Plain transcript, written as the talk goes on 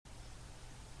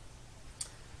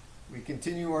We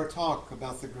continue our talk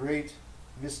about the great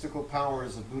mystical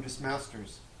powers of Buddhist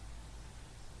masters.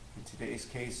 In today's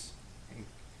case,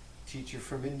 a teacher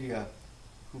from India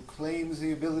who claims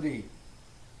the ability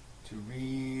to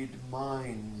read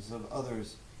minds of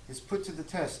others is put to the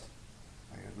test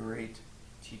by a great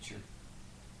teacher.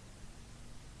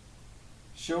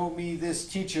 Show me this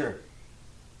teacher.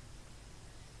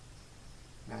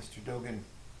 Master Dogen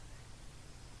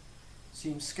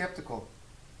seems skeptical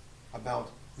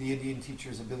about the Indian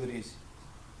teacher's abilities.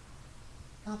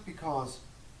 Not because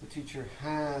the teacher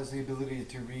has the ability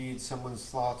to read someone's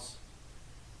thoughts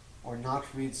or not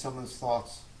read someone's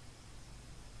thoughts.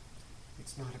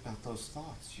 It's not about those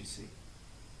thoughts, you see.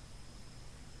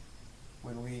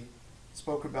 When we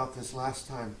spoke about this last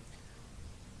time,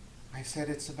 I said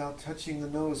it's about touching the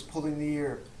nose, pulling the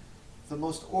ear. The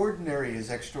most ordinary is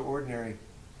extraordinary.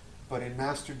 But in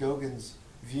Master Dogen's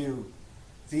view,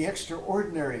 the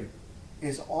extraordinary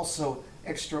is also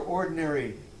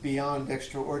extraordinary beyond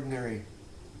extraordinary.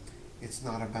 It's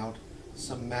not about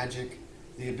some magic,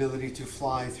 the ability to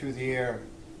fly through the air.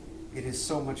 It is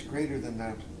so much greater than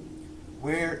that.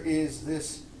 Where is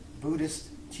this Buddhist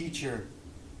teacher?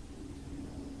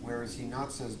 Where is he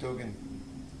not, says Dogen?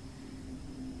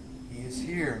 He is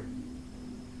here.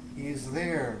 He is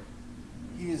there.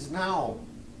 He is now.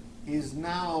 He is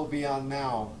now beyond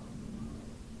now.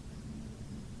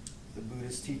 The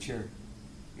Buddhist teacher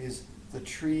is the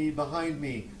tree behind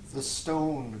me, the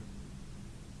stone.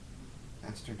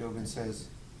 Master Dogen says,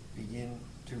 begin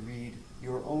to read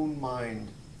your own mind.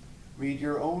 Read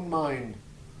your own mind.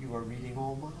 You are reading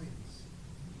all minds.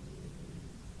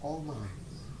 All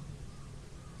minds.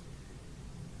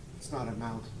 It's not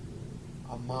about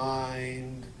a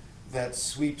mind that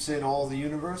sweeps in all the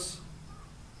universe.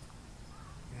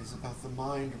 It is about the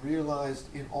mind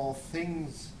realized in all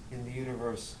things in the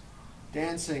universe,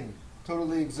 dancing,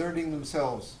 totally exerting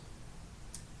themselves.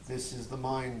 This is the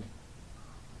mind.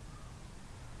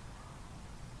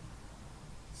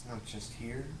 It's not just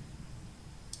here.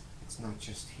 It's not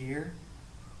just here.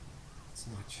 It's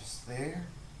not just there.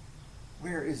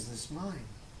 Where is this mind?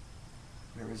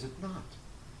 Where is it not?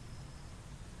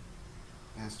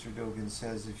 Master Dogen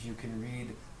says if you can read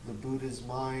the Buddha's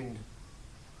mind,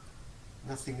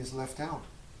 nothing is left out.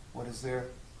 What is there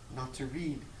not to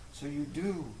read? So you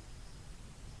do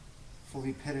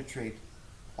fully penetrate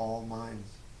all minds.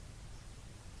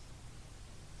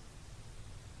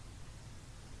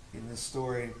 In this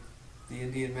story, the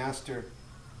Indian master,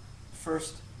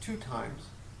 first 2 times,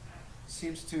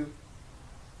 seems to,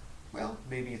 well,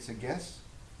 maybe it's a guess,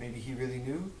 maybe he really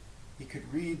knew, he could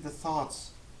read the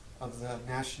thoughts of the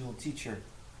national teacher.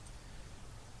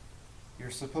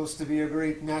 You're supposed to be a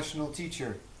great national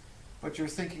teacher, but you're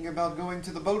thinking about going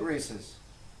to the boat races.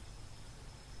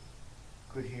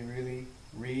 Could he really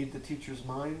read the teacher's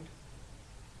mind?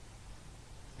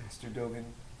 Master Dogen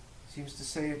seems to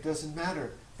say it doesn't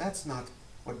matter. That's not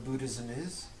what Buddhism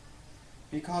is.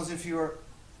 Because if you're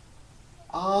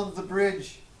on the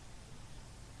bridge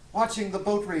watching the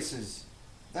boat races,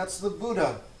 that's the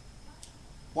Buddha.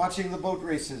 Watching the boat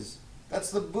races,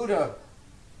 that's the Buddha.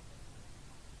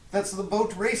 That's the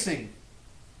boat racing.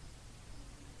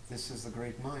 This is the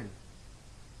great mind.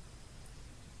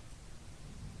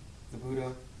 The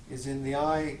Buddha is in the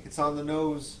eye, it's on the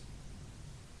nose.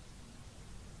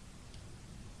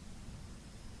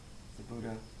 The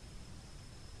Buddha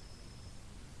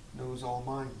knows all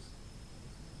minds.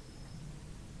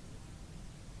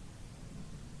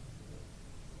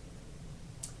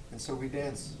 And so we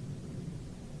dance.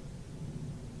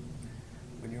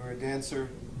 When you're a dancer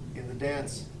in the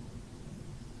dance,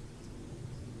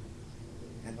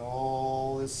 and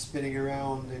all is spinning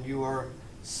around, and you are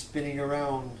spinning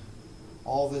around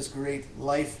all this great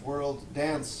life world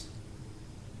dance,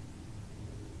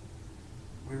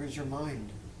 where is your mind?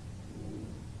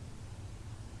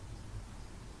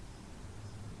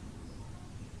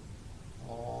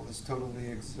 All is totally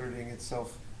exerting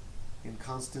itself in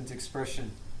constant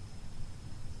expression.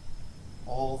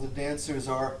 All the dancers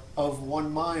are of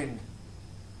one mind.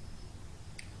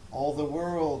 All the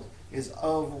world is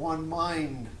of one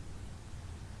mind.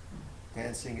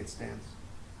 Dancing its dance.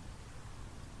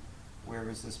 Where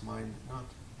is this mind not?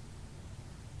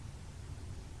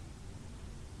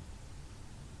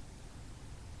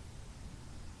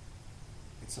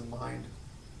 It's a mind,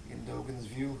 in Dogen's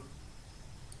view,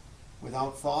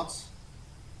 without thoughts.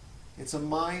 It's a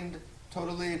mind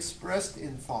totally expressed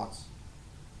in thoughts.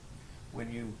 When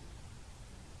you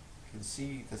can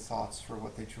see the thoughts for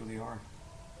what they truly are.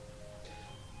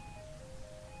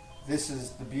 This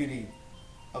is the beauty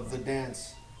of the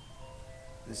dance.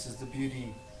 This is the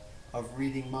beauty of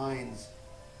reading minds.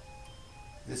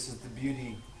 This is the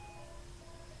beauty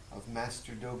of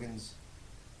Master Dogen's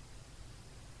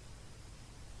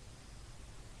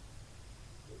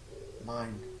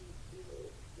mind.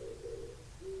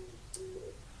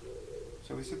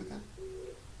 Shall we sit with that?